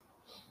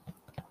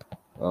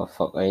Oh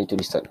fuck, I need to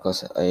restart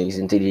because I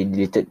accidentally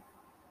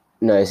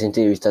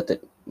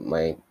restarted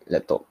my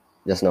laptop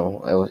just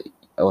now.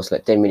 I was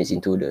like 10 minutes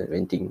into the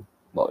ranting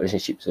about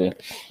relationship. So yeah,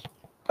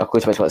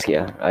 aku cepat-cepat sikit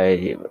lah.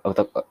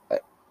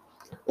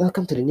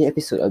 Welcome to the new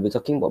episode. I'll be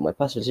talking about my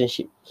past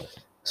relationship.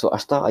 So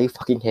Ashta, are you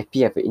fucking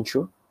happy I have an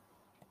intro?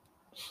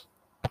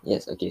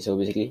 Yes, okay.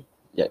 So basically,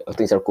 yeah, aku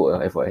tengah sarkut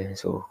lah FYI.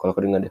 So kalau kau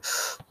dengar dia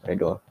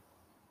redor,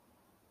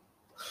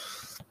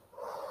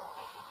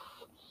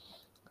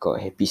 kau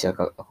happy sih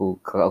kakak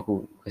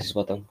aku kasih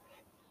sebatang.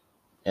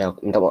 Aku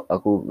minta maaf,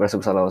 aku rasa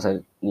bersalah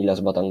pasal nilai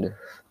sebatang dia.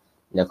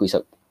 Ni aku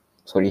isap.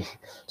 Sorry.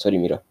 Sorry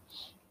Mira.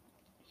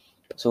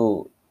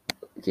 So,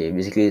 okay,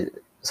 basically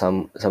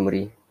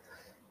summary.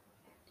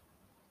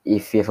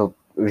 If you have a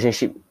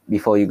relationship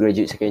before you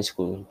graduate secondary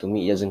school, to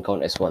me it doesn't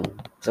count as one.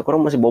 So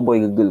korang masih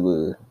boy ke girl ke?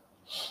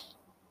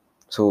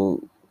 So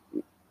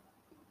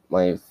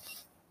my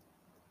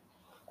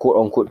quote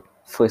unquote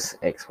first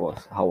ex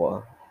was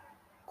Hawa.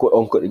 Quote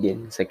unquote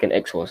again, second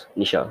ex was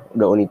Nisha.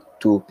 The only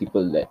two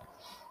people that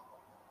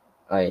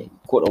I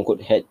quote unquote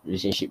had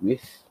relationship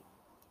with.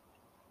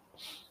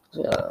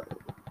 So yeah,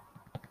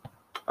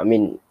 I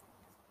mean,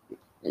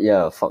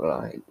 yeah, fuck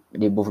lah.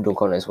 They both don't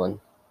count as one.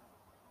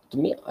 To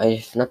me, I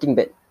have nothing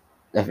bad.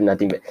 I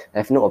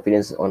have no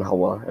opinions on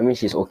Hawa. I mean,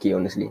 she's okay,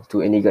 honestly.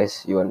 To any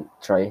guys you want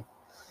try,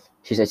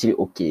 she's actually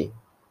okay.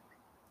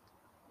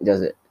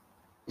 Just that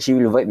she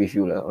will vibe with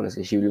you lah.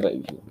 Honestly, she will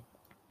vibe with you.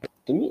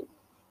 To me,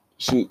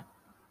 she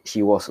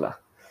she was lah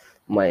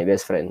my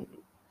best friend.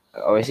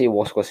 I always say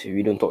was because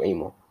we don't talk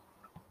anymore.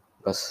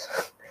 Because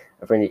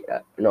apparently,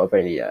 not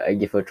apparently, I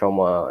give her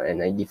trauma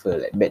and I give her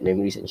like bad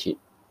memories and shit.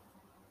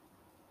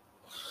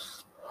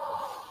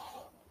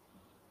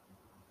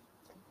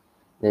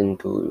 Then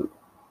to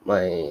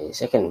my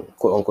second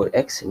quote unquote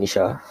ex,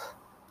 Nisha,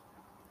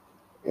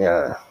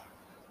 yeah,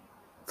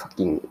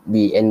 fucking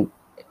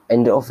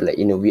ended off like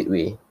in a weird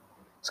way.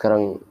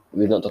 Sekarang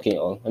we're not talking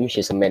at all. I mean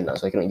she's a man lah,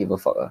 so I cannot give a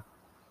fuck lah.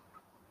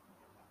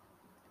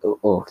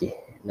 Oh okay,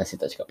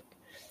 nasib tak cakap.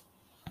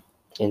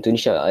 And to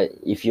Nisha,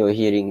 if you're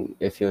hearing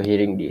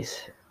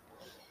this,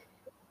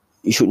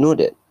 you should know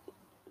that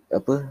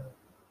apa,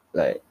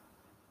 like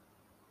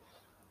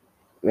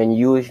when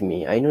you with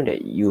me, I know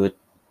that you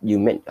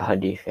met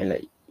Hadif and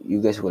like you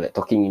guys were like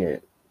talking in a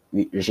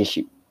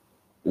relationship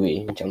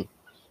way macam.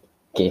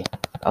 Okay,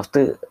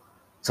 after,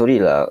 sorry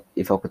lah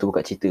if aku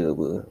terbuka cerita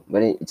apa, but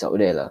then it's out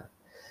there lah.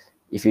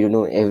 If you don't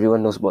know,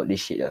 everyone knows about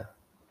this shit lah.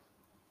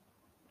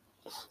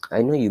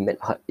 I know you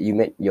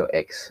met your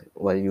ex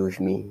while you with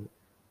me,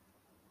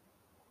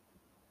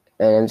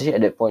 and I'm just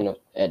at that point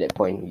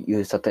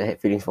you started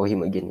have feelings for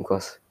him again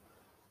because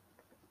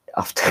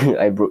after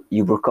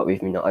you broke up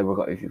with me. Now I broke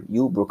up with you.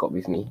 You broke up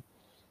with me.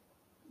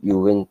 You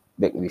went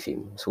back with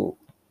him. So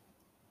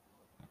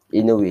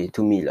in a way,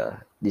 to me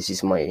lah, this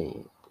is my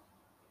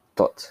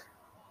thoughts.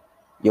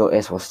 Your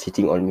ass was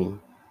cheating on me.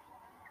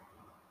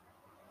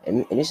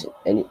 And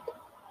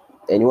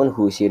anyone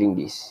who is hearing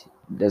this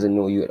doesn't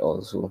know you at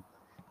all, so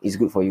it's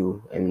good for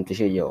you. I'm pretty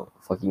sure your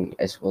fucking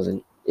ass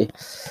wasn't.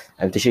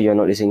 I'm pretty sure you're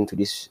not listening to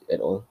this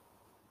at all.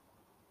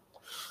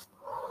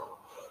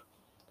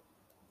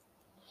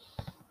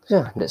 So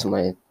yeah, that's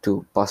my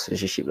two past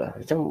relationship lah.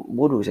 Macam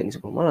bodoh saya ni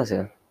semua. Malas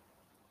ya.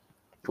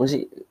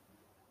 Mesti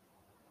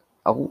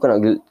aku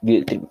kena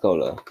guilt trip kau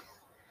lah.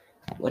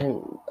 But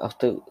then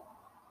after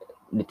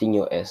dating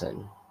your ass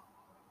kan,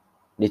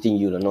 dating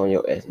you lah, not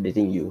your ass,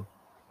 dating you,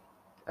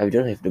 I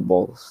don't have the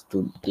balls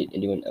to date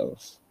anyone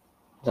else.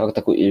 So aku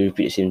takut it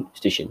repeat the same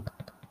situation.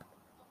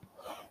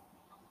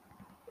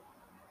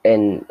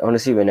 And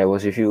honestly, when I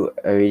was with you,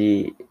 I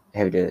really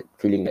have the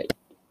feeling like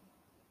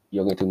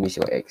you're going to miss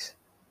your ex.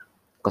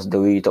 Because the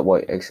way you talk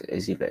about your ex,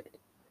 as if like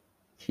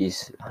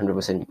he's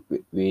 100%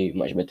 way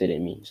much better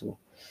than me. So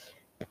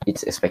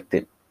it's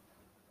expected.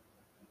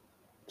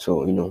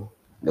 So, you know,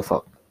 the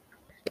fuck.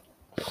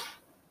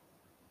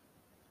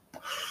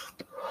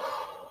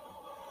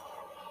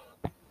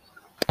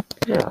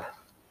 Yeah,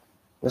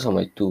 those are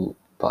my two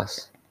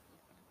past.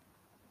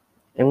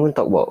 I'm going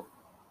to talk about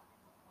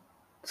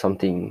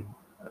something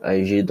I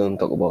usually don't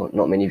talk about.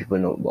 Not many people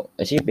know about.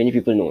 Actually, many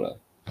people know lah.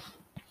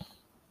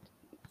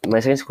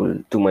 My second school,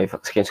 to my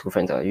second school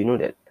friends you know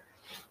that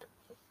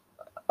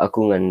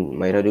aku dengan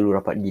Maira dulu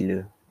rapat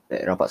gila.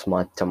 Like rapat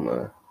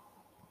semacam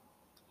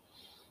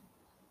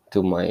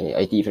To my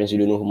IT friends who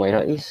don't know who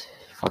Maira is,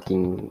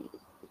 fucking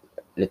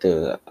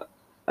later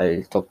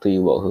I'll talk to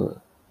you about her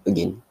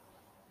again.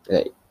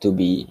 Like, to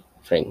be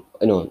frank.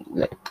 No,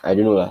 like, I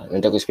don't know lah.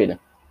 Nanti aku explain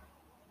lah.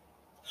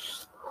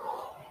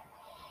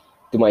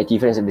 To my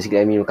IT friends, basically,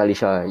 I mean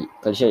Kalisha.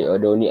 Kalisha,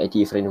 you're the only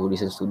IT friend who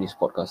listens to this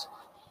podcast.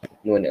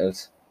 No one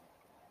else.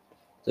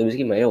 So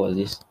basically, Maira was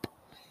this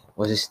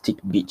thick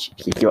bitch.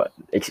 Okay,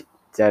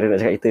 cara nak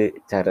cakap itu,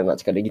 cara nak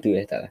cakap dia gitu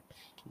tak lah.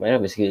 Maira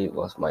basically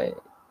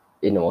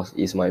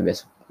is my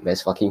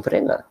best fucking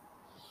friend lah.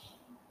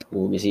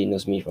 Who basically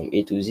knows me from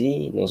A to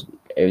Z, knows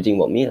everything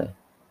about me lah.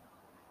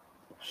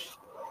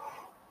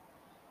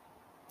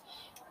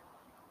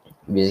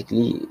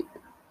 Basically,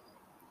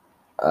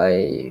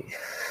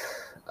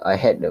 I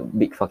had a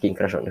big fucking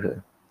crush on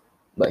her,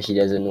 but she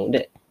doesn't know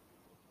that.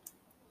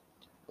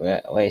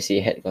 Why I say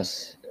had,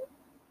 because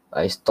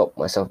I stopped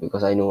myself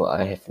because I know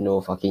I have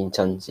no fucking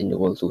chance in the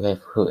world to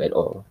have her at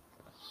all.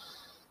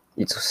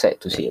 It's so sad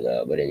to say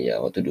lah, but then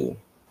yeah, what to do?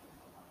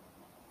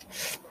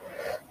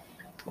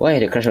 Why I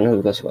had a crush on her?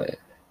 Because why?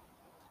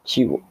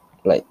 She,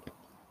 like,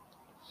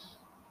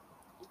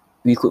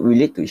 we could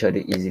relate to each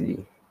other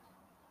easily.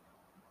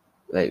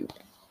 Like,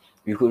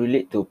 we could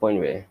relate to a point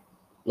where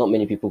not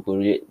many people could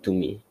relate to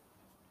me.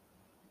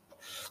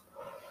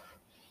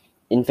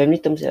 In family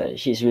terms, yeah,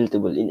 she's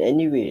relatable. In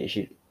any way,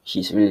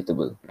 she's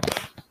relatable.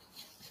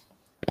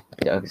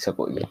 Yeah, aku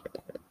support lagi.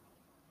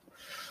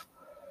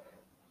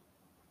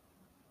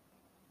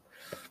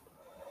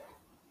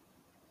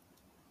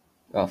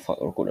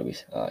 Fuck, rokok dah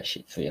habis.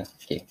 Shit. So yeah,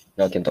 okay.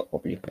 Now I can talk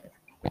properly.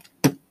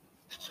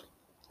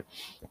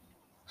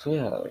 So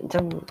yeah,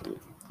 macam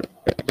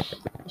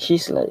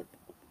she's like,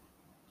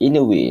 in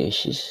a way,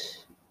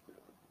 she's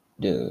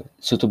the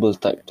suitable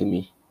type to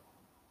me.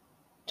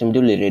 Macam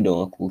dia boleh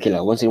redong aku. Okay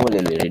lah, once in a while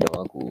dia boleh redong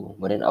aku.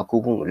 But then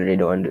aku pun boleh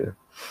redong dia.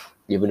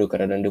 Dia benda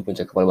kadang-kadang dia pun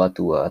cakap kepala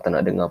batu lah. Tak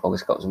nak dengar apa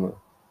aku cakap semua.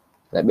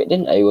 Like back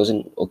then, I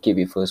wasn't okay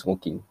with her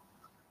smoking.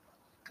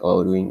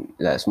 Or doing,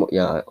 like, smoke.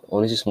 Yeah,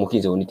 honestly, smoking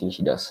is the only thing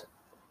she does.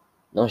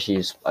 Now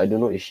she's, I don't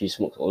know if she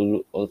smokes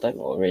all the time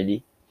or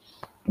already.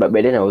 But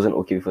back then, I wasn't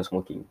okay with her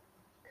smoking.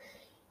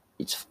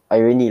 It's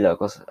irony lah,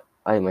 because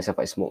I myself,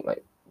 I smoke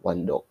like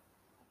one dog.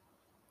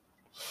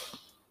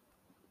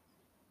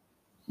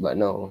 But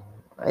now,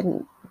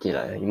 okay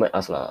lah, you might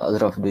ask lah,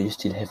 Azraf, do you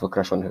still have a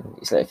crush on her?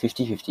 It's like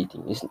 50-50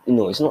 thing. It's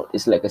not.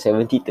 It's like a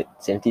 70-30.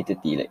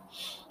 Like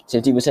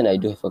 70%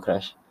 I do have a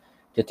crush.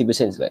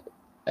 30% is like,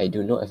 I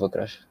do not have a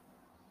crush.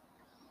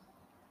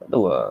 Tak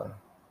tahu lah.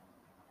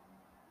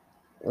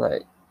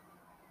 Like,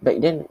 back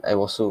then, I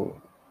was so,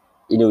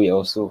 in a way, I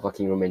was so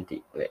fucking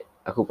romantic. Like,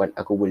 aku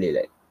boleh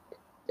like,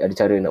 ada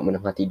cara nak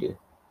menang hati dia.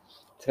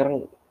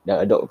 Sekarang, dah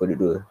adopt apa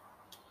dua-dua.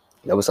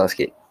 Dah besar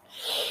sikit.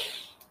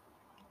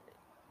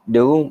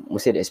 Dia pun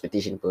mesti ada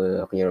expectation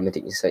apa aku punya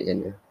romantic side macam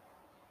mana.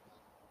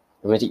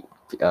 Romantic,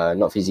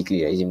 not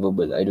physically, as in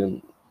verbal. I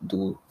don't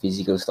do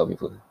physical stuff with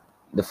her.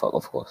 The fuck,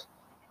 of course.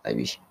 I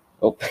wish.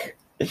 Oh.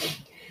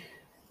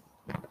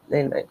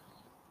 Then like,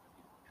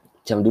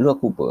 macam dulu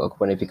aku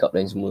pandai pick up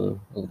line semua.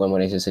 Aku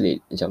pandai selit.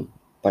 Macam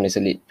pandai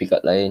selit, pick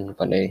up line,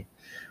 pandai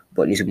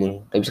buat ni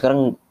semua. Tapi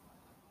sekarang,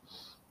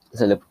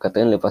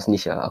 katakan lepas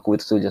Nisha, aku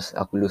betul-betul just,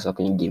 aku lose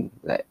aku punya game.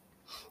 Like,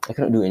 I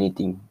cannot do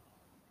anything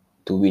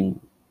to win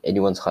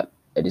anyone's heart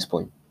at this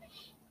point.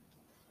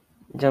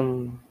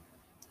 Macam,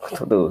 aku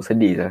tak tahu,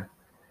 sedih lah.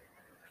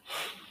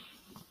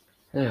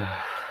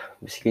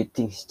 Basically,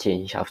 things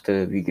change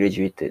after we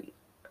graduated.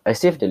 I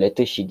still have the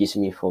letter she gives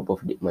me for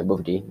my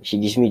birthday.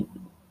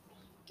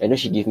 I know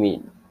she gave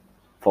me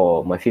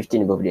for my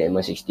 15th birthday and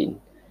my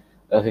 16th.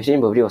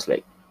 15th birthday was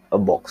like a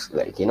box.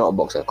 Like, okay, not a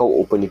box lah. Kau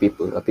open the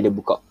paper, tapi dia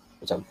buka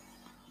macam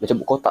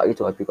kotak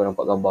gitu. Tapi kau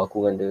nampak gambar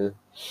aku dengan dia.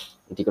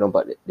 Nanti kau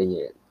nampak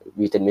dia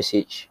written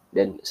message.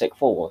 Then Sec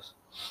 4 was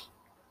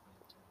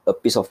a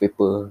piece of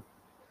paper.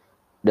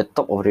 The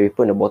top of the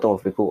paper and the bottom of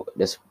the paper,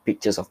 there's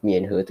pictures of me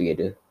and her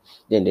together.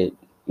 Then the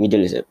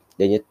middle is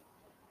dia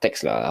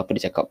text lah, apa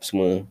dia cakap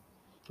semua.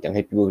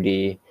 Yang happy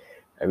birthday,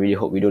 I really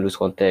hope we don't lose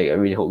contact, I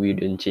really hope we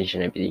don't change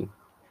and everything.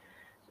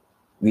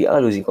 We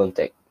are losing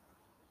contact.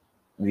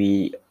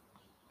 We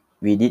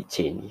did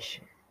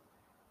change.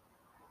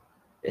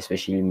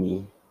 Especially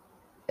me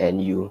and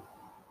you.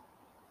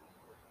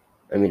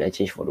 I mean, I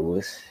changed for the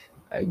worse.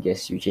 I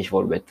guess you changed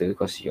for the better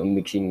because you're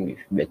mixing with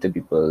better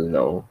people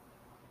now.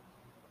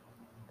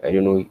 I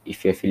don't know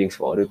if you have feelings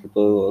for other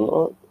people or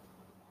not.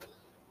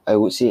 I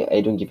would say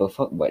I don't give a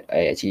fuck, but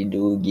I actually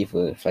do give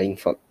a flying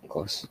fuck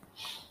because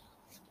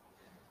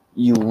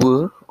you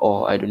were,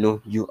 or I don't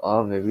know, you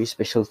are very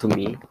special to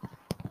me.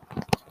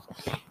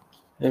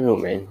 I don't know,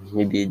 man.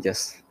 Maybe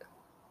just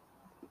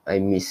I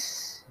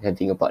miss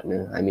having a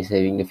partner. I miss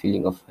having the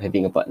feeling of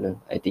having a partner.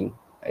 I think.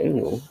 I don't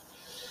know.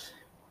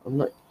 I'm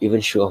not even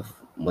sure of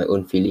my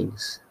own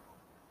feelings.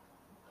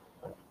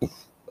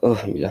 Oh,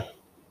 Alhamdulillah.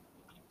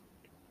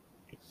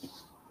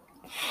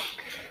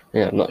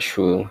 Yeah, I'm not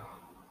sure.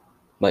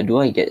 But do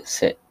I get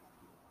sad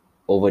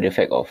over the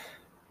fact of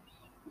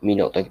me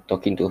not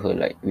talking to her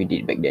like we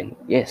did back then?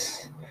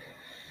 Yes.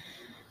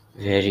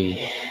 Very,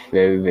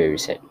 very, very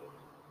sad.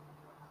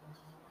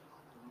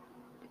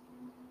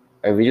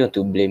 I really want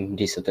to blame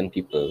these certain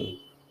people.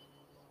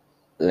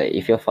 Like,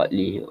 if you're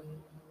Fadli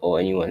or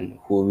anyone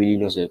who really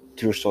knows the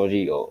true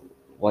story or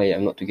why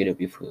I'm not together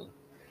with her,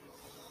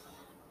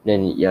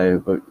 then yeah,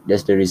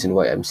 that's the reason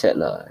why I'm sad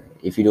lah.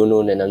 If you don't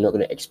know, then I'm not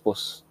gonna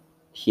expose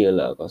here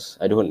lah, because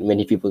I don't want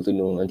many people to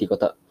know. Nanti kau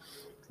tak,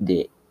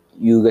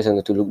 you guys are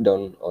going to look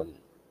down on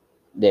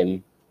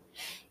them.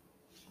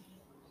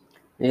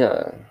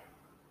 Yeah.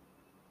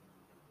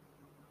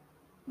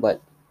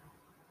 But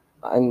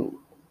I'm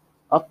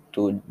up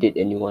to date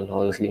anyone,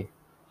 honestly.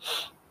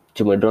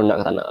 Cuma diorang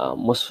tak nak.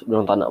 Most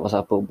diorang tak nak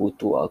pasal apa.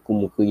 Butuh aku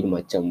muka ini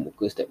macam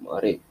muka setiap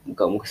marik.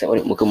 Muka setiap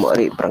marik, muka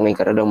marik. Perangai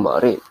kadang-kadang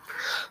marik.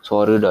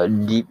 Suara dah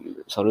deep.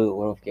 suara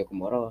orang fikir aku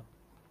marah.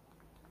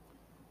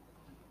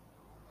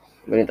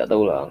 Mana tak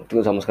tahulah.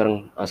 Tengok sama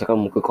sekarang.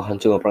 Asalkan muka kau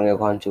hancur, perangai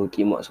kau hancur,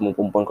 kimak semua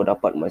perempuan kau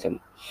dapat macam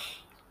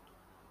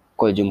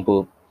kau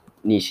jumpa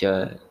ni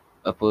sia,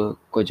 apa,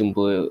 kau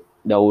jumpa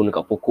daun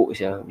kat pokok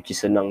sia, which is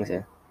senang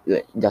sia.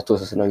 Like, jatuh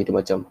sesenang gitu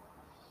macam.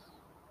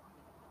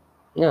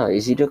 Ya,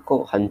 is either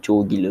kau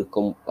hancur gila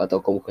kau,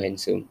 atau kau muka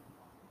handsome,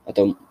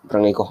 atau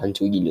perangai kau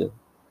hancur gila.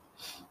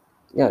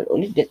 Yeah,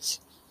 only that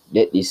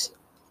is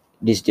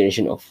this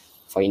generation of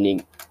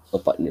finding a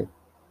partner.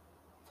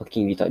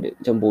 Fucking retarded.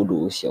 Macam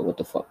bodoh sia, what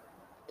the fuck.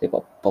 Tapi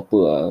apa-apa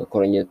lah,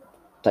 korangnya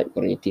type,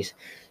 korangnya taste.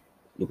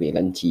 Dia punya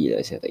lanci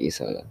lah, saya tak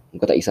kisah lah.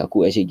 Kau tak kisah,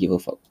 aku actually give a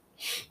fuck.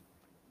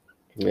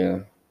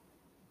 Yeah.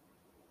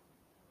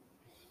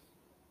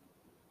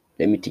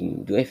 Let me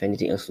think. Do I have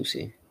anything else to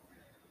say?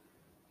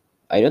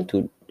 I don't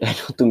to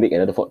make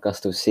another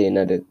podcast to say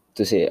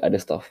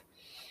other stuff.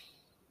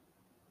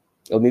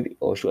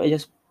 Or should I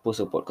just post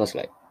a podcast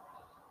like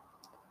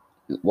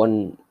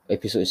one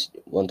episode is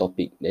one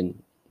topic, then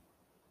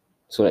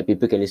so like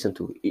people can listen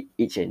to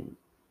each and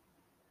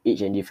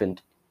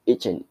different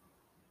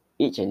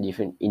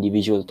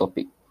individual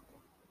topic.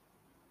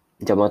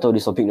 Macam mana tahu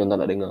this topic nonton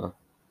nak dengar.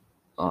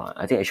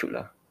 I think I should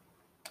lah.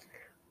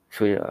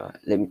 So yeah,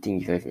 let me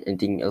think if I have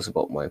anything else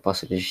about my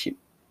past relationship.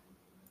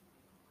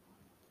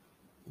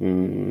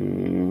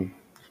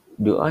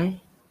 Do I?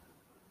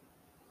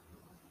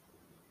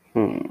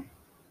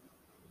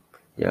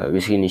 Yeah,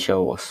 basically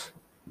Nisha was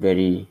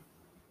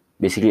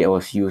basically I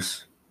was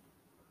used.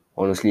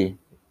 Honestly,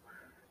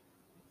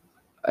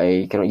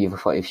 I cannot give a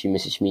fuck if she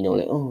message me now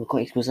like, oh, kau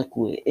expose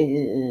aku.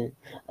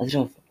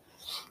 Ashraf.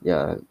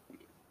 Yeah,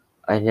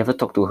 I never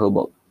talked to her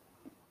about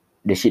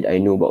the shit I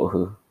know about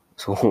her.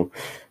 So,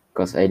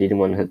 because I didn't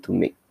want her to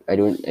I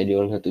didn't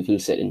want her to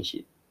feel sad and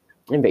shit.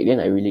 And back then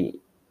I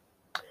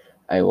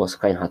was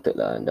kind-hearted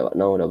lah. But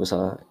now dah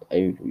besar,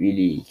 I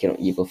really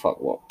cannot give a fuck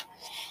about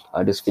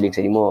others'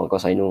 feelings anymore.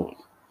 Because I know,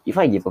 if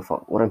I give a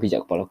fuck, orang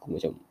pijak kepala aku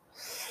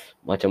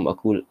macam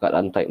aku kat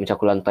lantai, macam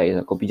aku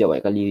lantai, kau pijak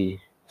banyak kali,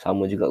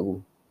 sama juga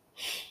aku.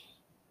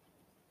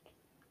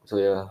 So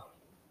yeah,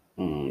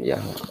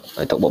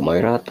 I talk about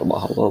Myra, talk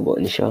about Hawa, about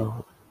Nisha.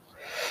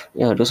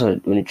 Yeah, those are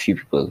only 3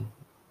 people.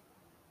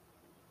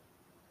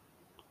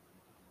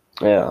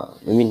 Yeah,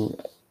 I mean,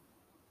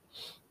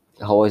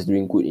 Hawa is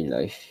doing good in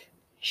life.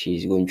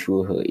 She's going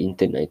through her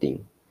intern, I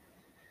think.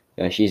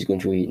 Yeah, she's going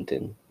through her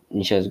intern.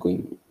 Nisha is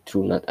going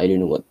through I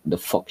don't know what the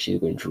fuck she's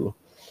going through.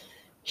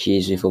 She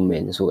is with a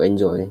man, so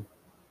enjoy.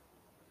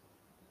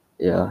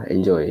 Yeah,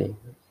 enjoy.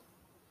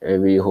 I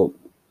really hope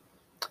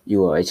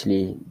you are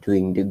actually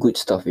doing the good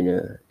stuff in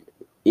your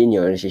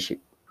relationship.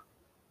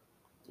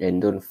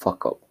 And don't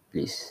fuck up,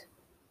 please.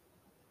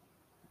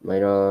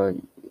 Myra,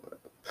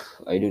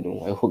 I don't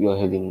know. I hope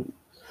you're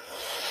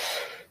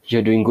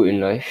doing good in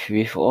life,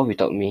 with or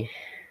without me.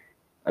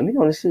 I mean,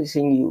 honestly,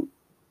 seeing you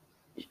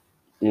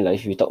in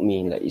life without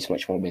me, like, is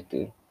much more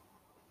better.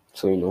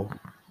 So, I'm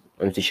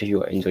pretty sure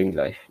you are enjoying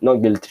life.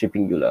 Not guilt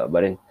tripping you lah,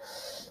 but then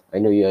I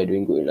know you are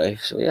doing good in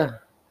life. So yeah,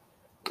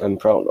 I'm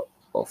proud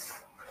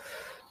of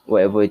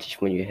whatever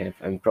achievement you have.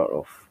 I'm proud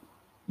of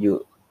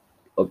you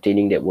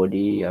obtaining that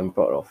body. I'm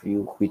proud of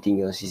you quitting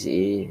your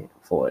CCA,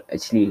 for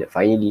actually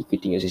finally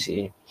quitting your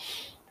CCA.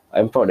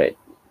 I'm proud that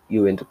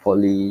you went to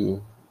poly,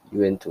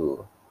 you went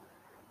to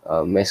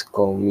mass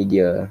comm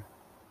media.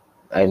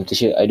 I'm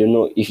pretty sure, I don't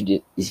know if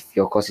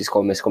your course is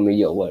called mass comm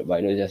media or what, but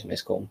I know it's just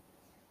mass comm.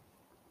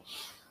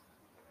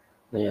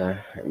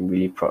 Yeah, I'm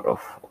really proud of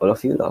all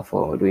of you lah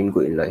for doing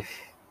good in life.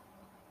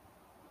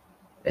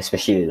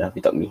 Especially lah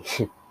without me.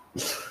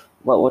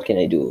 What can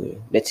I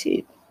do? That's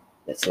it.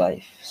 That's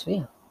life. So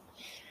yeah.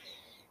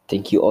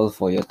 Thank you all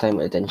for your time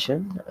and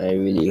attention. I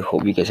really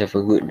hope you guys have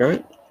a good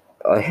night.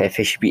 I have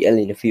HBL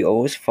in a few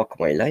hours. Fuck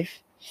my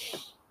life.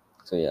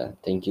 So yeah,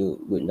 thank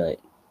you. Good night.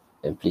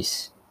 And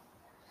please,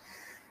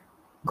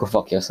 go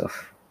fuck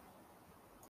yourself.